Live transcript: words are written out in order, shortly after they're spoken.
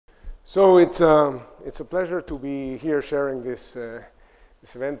So it's a pleasure to be here sharing this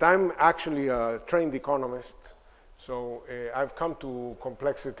event. I'm actually a trained economist, so I've come to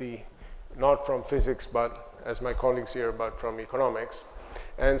complexity not from physics, but as my colleagues here, but from economics.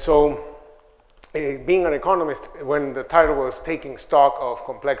 And so being an economist, when the title was taking stock of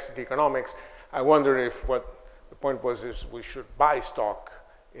complexity economics, I wondered if what the point was is we should buy stock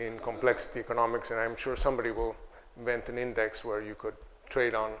in complexity economics, and I'm sure somebody will invent an index where you could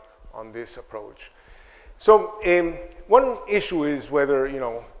trade on this approach. So one issue is whether,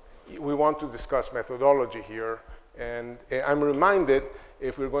 we want to discuss methodology here, and I'm reminded,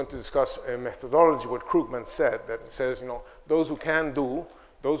 if we're going to discuss methodology, what Krugman said, that says, those who can do,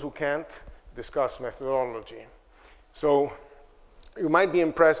 those who can't, discuss methodology. So you might be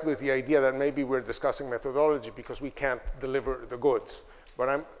impressed with the idea that maybe we're discussing methodology because we can't deliver the goods.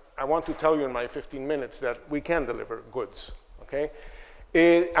 But I want to tell you in my 15 minutes that we can deliver goods, okay?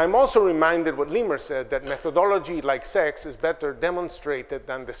 I'm also reminded what Lemur said, that methodology, like sex, is better demonstrated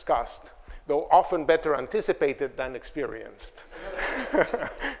than discussed, though often better anticipated than experienced.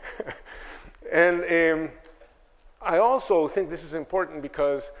 And I also think this is important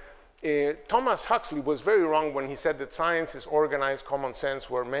because Thomas Huxley was very wrong when he said that science is organized common sense,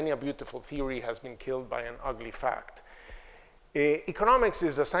 where many a beautiful theory has been killed by an ugly fact. Economics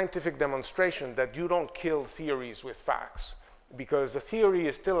is a scientific demonstration that you don't kill theories with facts, because the theory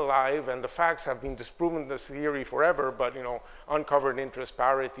is still alive and the facts have been disproven this theory forever, but uncovered interest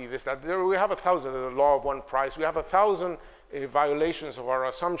parity, this, that. We have 1,000, the law of one price. We have 1,000 violations of our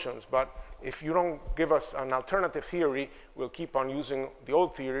assumptions, but if you don't give us an alternative theory, we'll keep on using the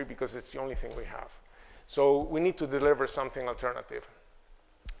old theory because it's the only thing we have. So we need to deliver something alternative.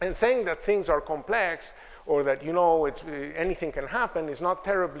 And saying that things are complex or that, anything can happen is not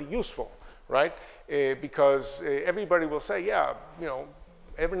terribly useful, right? Because everybody will say, yeah,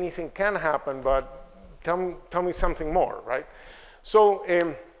 anything can happen, but tell me something more, right? So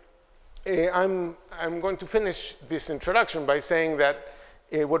I'm going to finish this introduction by saying that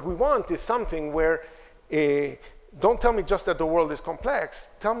what we want is something where, don't tell me just that the world is complex,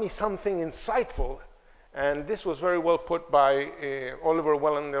 tell me something insightful. And this was very well put by Oliver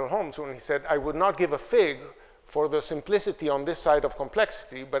Wendell Holmes when he said, I would not give a fig for the simplicity on this side of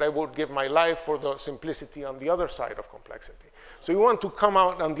complexity, but I would give my life for the simplicity on the other side of complexity. So you want to come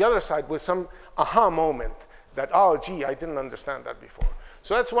out on the other side with some aha moment that, oh, gee, I didn't understand that before.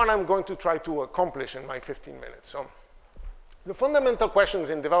 So that's what I'm going to try to accomplish in my 15 minutes. So the fundamental questions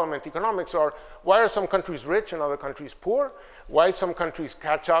in development economics are, why are some countries rich and other countries poor? Why some countries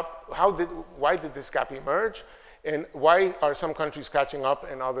catch up? Why did this gap emerge? And why are some countries catching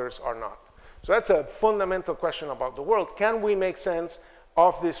up and others are not? So that's a fundamental question about the world. Can we make sense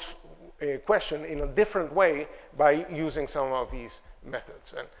of this question in a different way by using some of these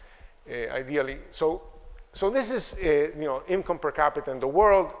methods? And ideally, so this is income per capita in the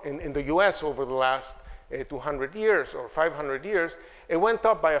world. In the US over the last 200 years or 500 years, it went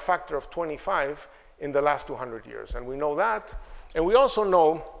up by a factor of 25 in the last 200 years. And we know that. And we also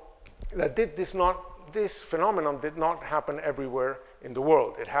know that this phenomenon did not happen everywhere in the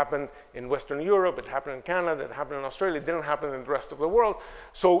world. It happened in Western Europe, it happened in Canada, it happened in Australia, it didn't happen in the rest of the world.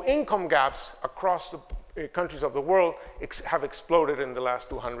 So income gaps across the countries of the world have exploded in the last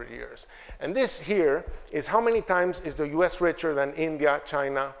 200 years. And this here is how many times is the US richer than India,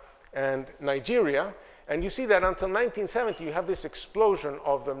 China, and Nigeria. And you see that until 1970, you have this explosion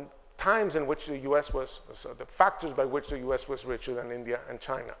of the times in which the US was, so the factors by which the US was richer than India and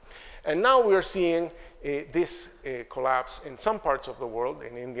China. And now we are seeing this collapse in some parts of the world,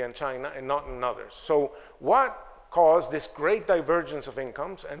 in India and China, and not in others. So what caused this great divergence of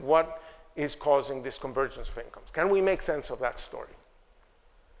incomes, and what is causing this convergence of incomes? Can we make sense of that story?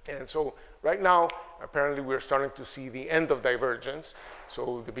 And so right now, apparently we're starting to see the end of divergence,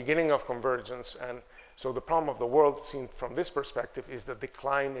 so the beginning of convergence. And so the problem of the world, seen from this perspective, is the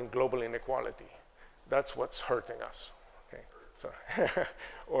decline in global inequality. That's what's hurting us. Okay, so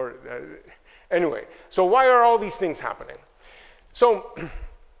anyway, so why are all these things happening? So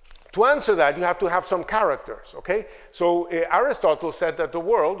to answer that, you have to have some characters, okay? So Aristotle said that the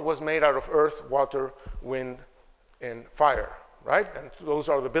world was made out of earth, water, wind, and fire, right? And those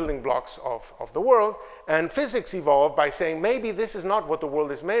are the building blocks of the world. And physics evolved by saying, maybe this is not what the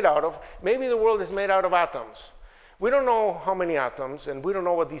world is made out of. Maybe the world is made out of atoms. We don't know how many atoms, and we don't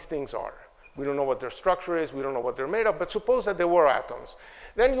know what these things are. We don't know what their structure is. We don't know what they're made of. But suppose that there were atoms.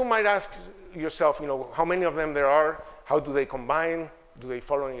 Then you might ask yourself, how many of them there are? How do they combine? Do they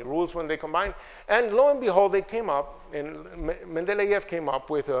follow any rules when they combine? And lo and behold, they came up, and Mendeleev came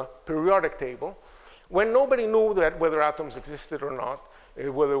up with a periodic table when nobody knew that whether atoms existed or not.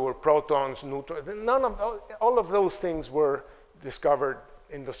 whether it were protons, neutrons. All of those things were discovered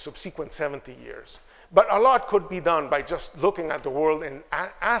in the subsequent 70 years. But a lot could be done by just looking at the world and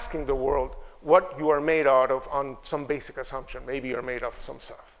asking the world what you are made out of on some basic assumption. Maybe you're made of some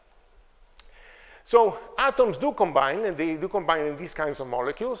stuff. So atoms do combine, and they do combine in these kinds of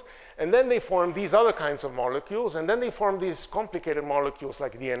molecules, and then they form these other kinds of molecules, and then they form these complicated molecules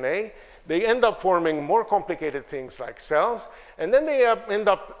like DNA. They end up forming more complicated things like cells, and then they end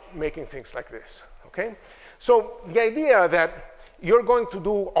up making things like this, okay? So the idea that you're going to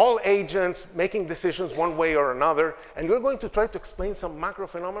do all agents making decisions one way or another, and you're going to try to explain some macro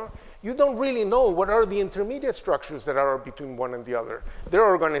phenomena, you don't really know what are the intermediate structures that are between one and the other. There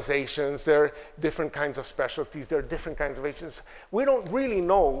are organizations, there are different kinds of specialties, there are different kinds of agents. We don't really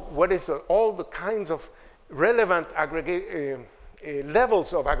know what is all the kinds of relevant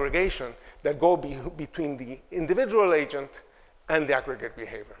levels of aggregation that go between the individual agent and the aggregate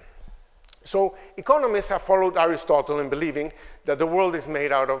behavior. So economists have followed Aristotle in believing that the world is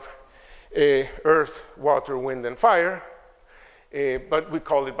made out of earth, water, wind, and fire, but we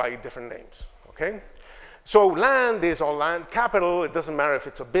call it by different names, okay? So land is all land. Capital, it doesn't matter if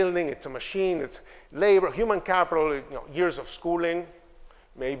it's a building, it's a machine, it's labor, human capital, years of schooling,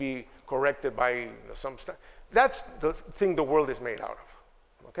 maybe corrected by some stuff. That's the thing the world is made out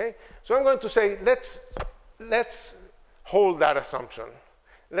of, okay? So I'm going to say, let's hold that assumption.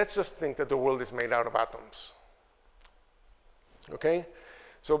 Let's just think that the world is made out of atoms, okay?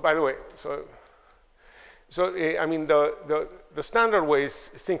 So by the way, I mean, the standard way is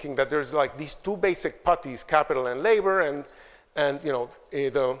thinking that there's like these two basic putties, capital and labor, and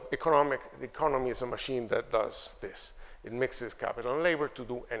the economy is a machine that does this. It mixes capital and labor to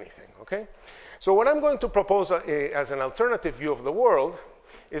do anything, okay? So what I'm going to propose as an alternative view of the world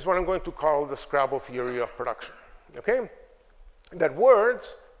is what I'm going to call the Scrabble theory of production, okay? That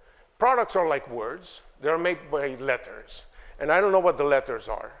products are like words. They're made by letters. And I don't know what the letters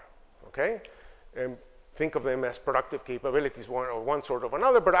are, okay? And think of them as productive capabilities, one sort of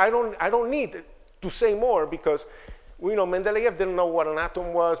another, but I don't need to say more because Mendeleev didn't know what an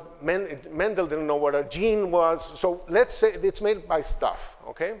atom was, Mendel didn't know what a gene was, so let's say it's made by stuff,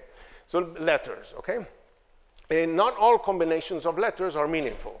 okay? So letters, okay? And not all combinations of letters are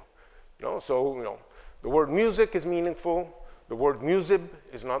meaningful, So, the word music is meaningful, the word musib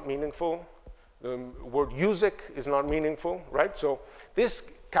is not meaningful, the word music is not meaningful, right? So this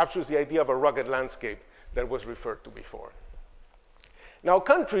captures the idea of a rugged landscape that was referred to before. Now,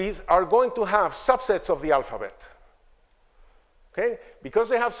 countries are going to have subsets of the alphabet, okay? Because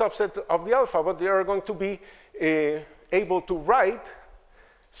they have subsets of the alphabet, they are going to be able to write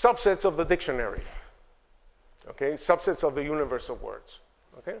subsets of the dictionary, okay? Subsets of the universe of words,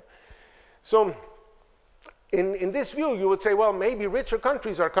 okay? So in this view, you would say, well, maybe richer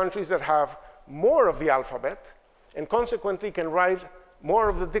countries are countries that have more of the alphabet and consequently can write more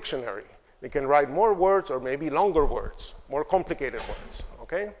of the dictionary. They can write more words or maybe longer words, more complicated words,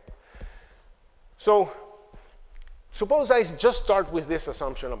 okay? So suppose I just start with this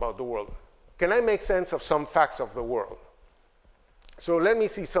assumption about the world. Can I make sense of some facts of the world? So let me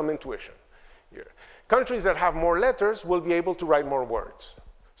see some intuition here. Countries that have more letters will be able to write more words.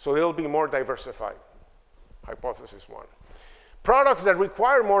 So they'll be more diversified. Hypothesis one. Products that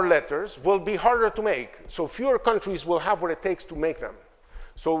require more letters will be harder to make. So fewer countries will have what it takes to make them.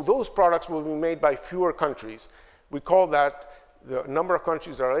 So those products will be made by fewer countries. We call that the number of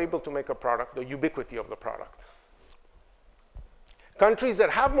countries that are able to make a product, the ubiquity of the product. Countries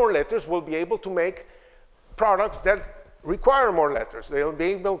that have more letters will be able to make products that require more letters. They'll be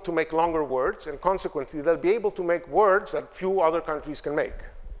able to make longer words, and consequently, they'll be able to make words that few other countries can make,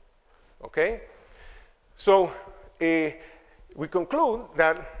 okay? So we conclude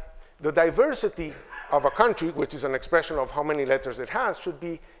that the diversity of a country, which is an expression of how many letters it has, should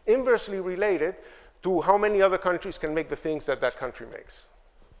be inversely related to how many other countries can make the things that that country makes,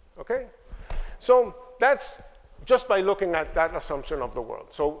 okay? So that's just by looking at that assumption of the world.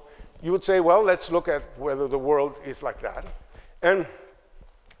 So you would say, well, let's look at whether the world is like that. And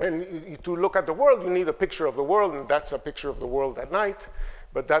to look at the world, you need a picture of the world, and that's a picture of the world at night,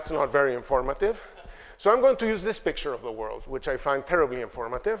 but that's not very informative. So I'm going to use this picture of the world, which I find terribly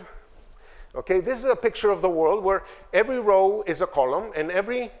informative. Okay, this is a picture of the world where every row is a column, and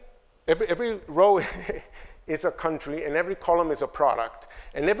every row is a country, and every column is a product.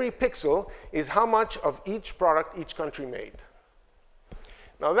 And every pixel is how much of each product each country made.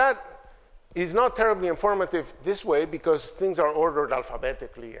 Now that is not terribly informative this way because things are ordered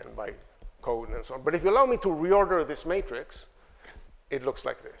alphabetically and by code and so on. But if you allow me to reorder this matrix, it looks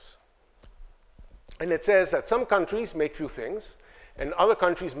like this. And it says that some countries make few things, And other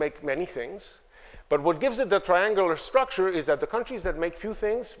countries make many things. But what gives it the triangular structure is that the countries that make few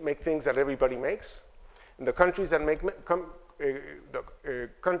things make things that everybody makes. And the countries that make,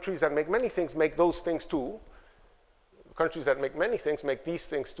 countries that make many things make those things too. Countries that make many things make these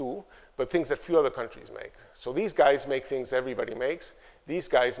things too, but things that few other countries make. So these guys make things everybody makes. These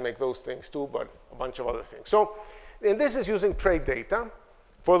guys make those things too, but a bunch of other things. So, and this is using trade data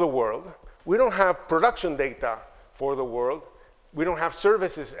for the world. We don't have production data for the world. We don't have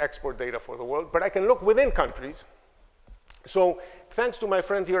services export data for the world, but I can look within countries. So thanks to my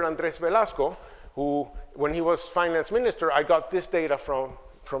friend here, Andres Velasco, who, when he was finance minister, I got this data from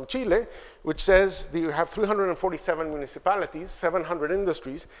Chile, which says that you have 347 municipalities, 700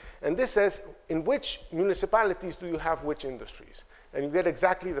 industries, and this says in which municipalities do you have which industries. And you get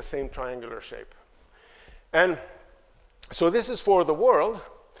exactly the same triangular shape. And so this is for the world.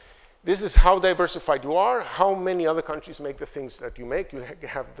 This is how diversified you are, how many other countries make the things that you make. You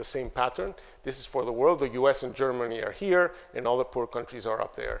have the same pattern. This is for the world. The US and Germany are here, and all the poor countries are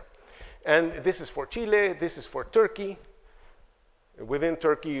up there. And this is for Chile. This is for Turkey. Within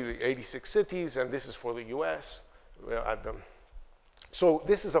Turkey, the 86 cities, and this is for the US. So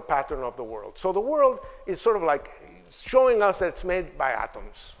this is a pattern of the world. So the world is sort of like showing us that it's made by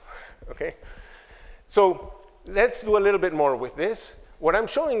atoms, okay? So let's do a little bit more with this. What I'm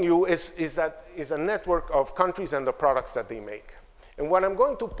showing you is a network of countries and the products that they make. And what I'm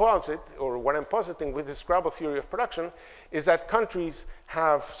going to posit, or what I'm positing with this Scrabble theory of production, is that countries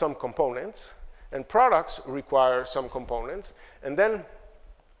have some components, and products require some components. And then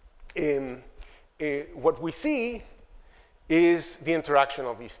what we see is the interaction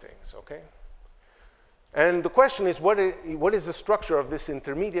of these things, okay? And the question is, what is the structure of this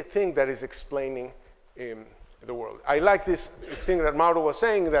intermediate thing that is explaining the world? I like this thing that Mauro was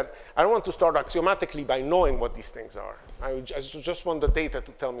saying, that I don't want to start axiomatically by knowing what these things are. I just want the data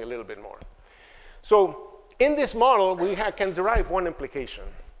to tell me a little bit more. So in this model, we can derive one implication,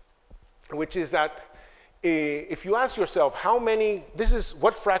 which is that if you ask yourself how many, this is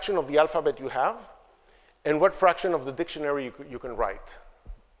what fraction of the alphabet you have and what fraction of the dictionary you can write,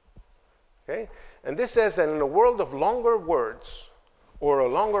 okay? And this says that in a world of longer words or a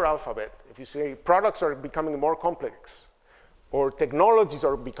longer alphabet, if you say products are becoming more complex or technologies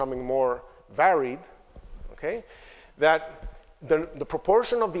are becoming more varied, okay, that the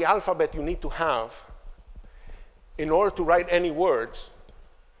proportion of the alphabet you need to have in order to write any words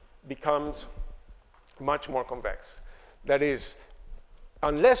becomes much more convex. That is,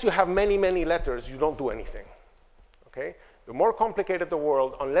 unless you have many, many letters, you don't do anything, okay? The more complicated the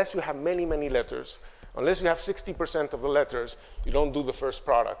world, unless you have many, many letters, unless you have 60% of the letters, you don't do the first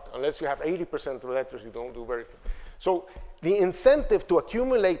product. Unless you have 80% of the letters, you don't do very few. So the incentive to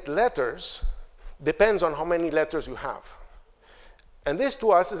accumulate letters depends on how many letters you have. And this, to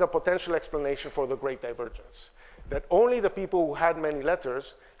us, is a potential explanation for the Great Divergence, that only the people who had many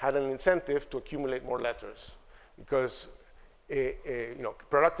letters had an incentive to accumulate more letters, because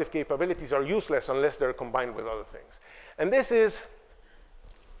productive capabilities are useless unless they're combined with other things. And this is,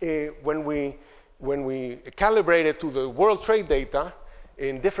 when we calibrate it to the world trade data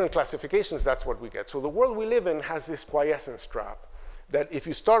in different classifications, that's what we get. So the world we live in has this quiescence trap, that if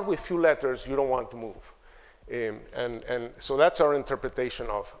you start with few letters, you don't want to move. And so that's our interpretation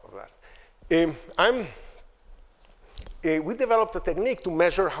of that. We developed a technique to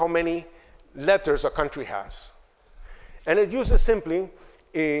measure how many letters a country has. And it uses simply,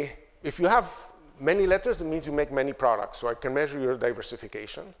 if you have many letters, it means you make many products. So I can measure your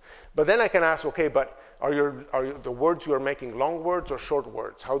diversification. But then I can ask, okay, but are the words you are making long words or short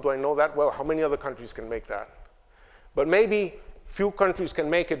words? How do I know that? Well, how many other countries can make that? But maybe few countries can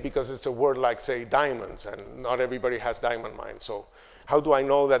make it because it's a word like, say, diamonds, and not everybody has diamond mines. So how do I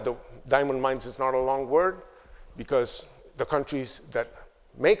know that the diamond mines is not a long word? Because the countries that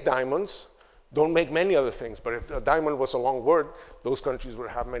make diamonds don't make many other things. But if a diamond was a long word, those countries would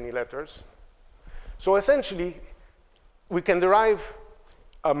have many letters. So essentially, we can derive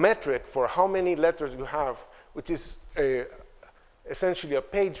a metric for how many letters you have, which is essentially a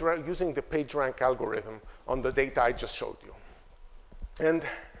page using the PageRank algorithm on the data I just showed you.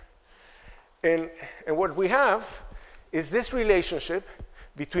 And what we have is this relationship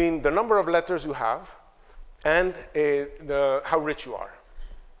between the number of letters you have and how rich you are.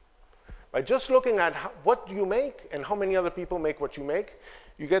 By just looking at what you make and how many other people make what you make,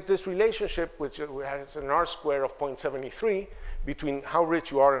 you get this relationship which has an R-square of 0.73 between how rich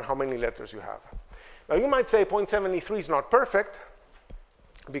you are and how many letters you have. Now you might say 0.73 is not perfect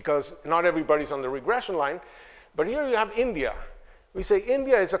because not everybody's on the regression line, but here you have India. We say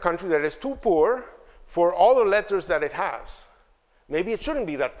India is a country that is too poor for all the letters that it has. maybe it shouldn't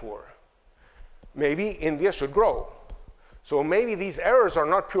be that poor. Maybe India should grow. So maybe these errors are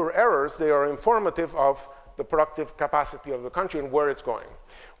not pure errors, they are informative of the productive capacity of the country and where it's going.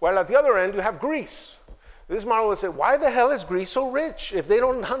 While at the other end, you have Greece. This model will say, why the hell is Greece so rich if they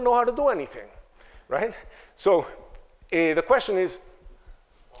don't know how to do anything, right? So the question is,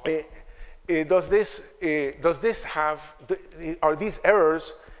 are these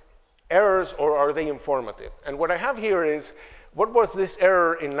errors or are they informative? And what I have here is, what was this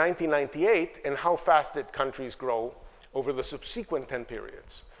error in 1998 and how fast did countries grow over the subsequent 10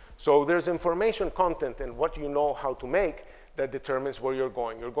 periods? So there's information content in what you know how to make that determines where you're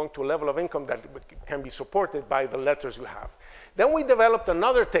going. You're going to a level of income that can be supported by the letters you have. Then we developed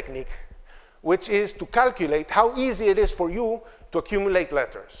another technique, which is to calculate how easy it is for you to accumulate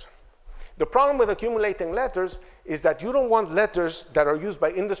letters. The problem with accumulating letters is that you don't want letters that are used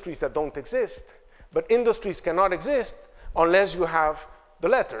by industries that don't exist, but industries cannot exist unless you have the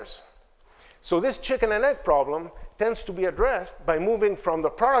letters. So this chicken and egg problem tends to be addressed by moving from the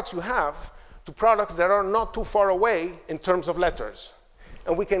products you have to products that are not too far away in terms of letters.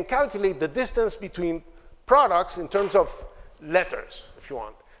 And we can calculate the distance between products in terms of letters, if you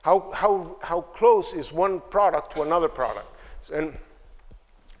want. How close is one product to another product? So,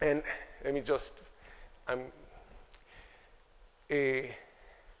 and let me just,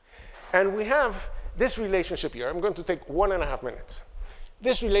 and we have this relationship here. I'm going to take 1.5 minutes.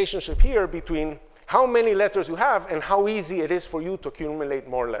 This relationship here between how many letters you have and how easy it is for you to accumulate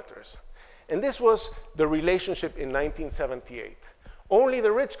more letters. And this was the relationship in 1978. Only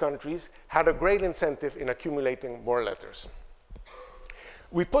the rich countries had a great incentive in accumulating more letters.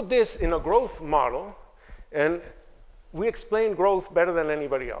 We put this in a growth model, and we explain growth better than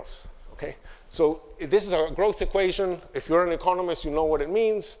anybody else. Okay? So this is a growth equation. If you're an economist, you know what it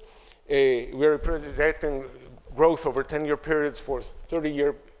means. We're projecting growth over 10-year periods for 30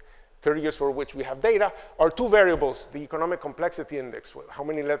 years for which we have data. Our two variables, the economic complexity index, how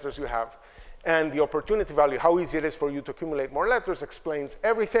many letters you have, and the opportunity value, how easy it is for you to accumulate more letters, explains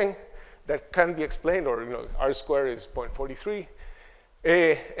everything that can be explained, or R squared is 0.43.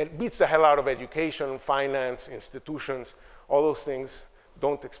 It beats the hell out of education, finance, institutions. All those things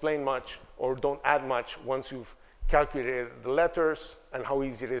don't explain much or don't add much once you've calculated the letters and how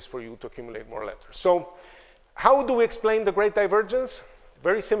easy it is for you to accumulate more letters. So how do we explain the Great Divergence?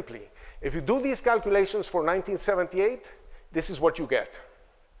 Very simply. If you do these calculations for 1978, this is what you get.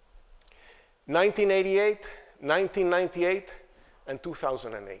 1988, 1998, and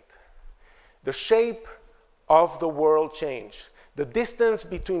 2008. The shape of the world changed. The distance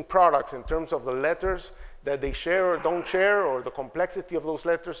between products in terms of the letters that they share or don't share, or the complexity of those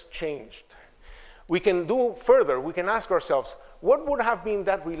letters, changed. We can do further. We can ask ourselves, what would have been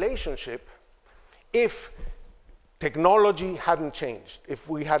that relationship if technology hadn't changed? If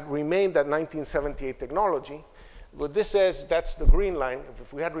we had remained at 1978 technology, what this says, that's the green line.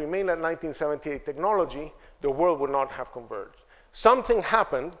 If we had remained at 1978 technology, the world would not have converged. Something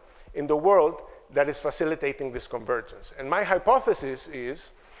happened in the world that is facilitating this convergence. And my hypothesis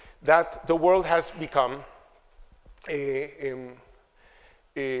is that the world has become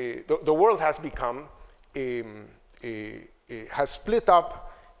has split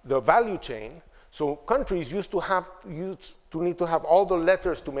up the value chain. So countries used to need to have all the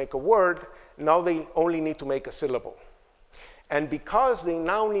letters to make a word. Now they only need to make a syllable. And because they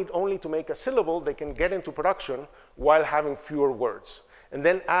now need only to make a syllable, they can get into production while having fewer words, and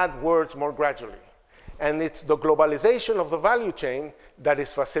then add words more gradually. And it's the globalization of the value chain that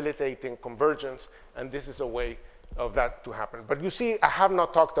is facilitating convergence, and this is a way of that to happen. But you see, I have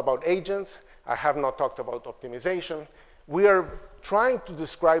not talked about agents. I have not talked about optimization. We are trying to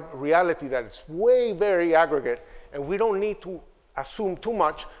describe reality that is way, very aggregate, and we don't need to assume too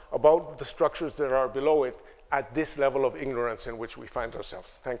much about the structures that are below it at this level of ignorance in which we find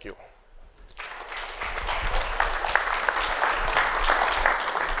ourselves. Thank you.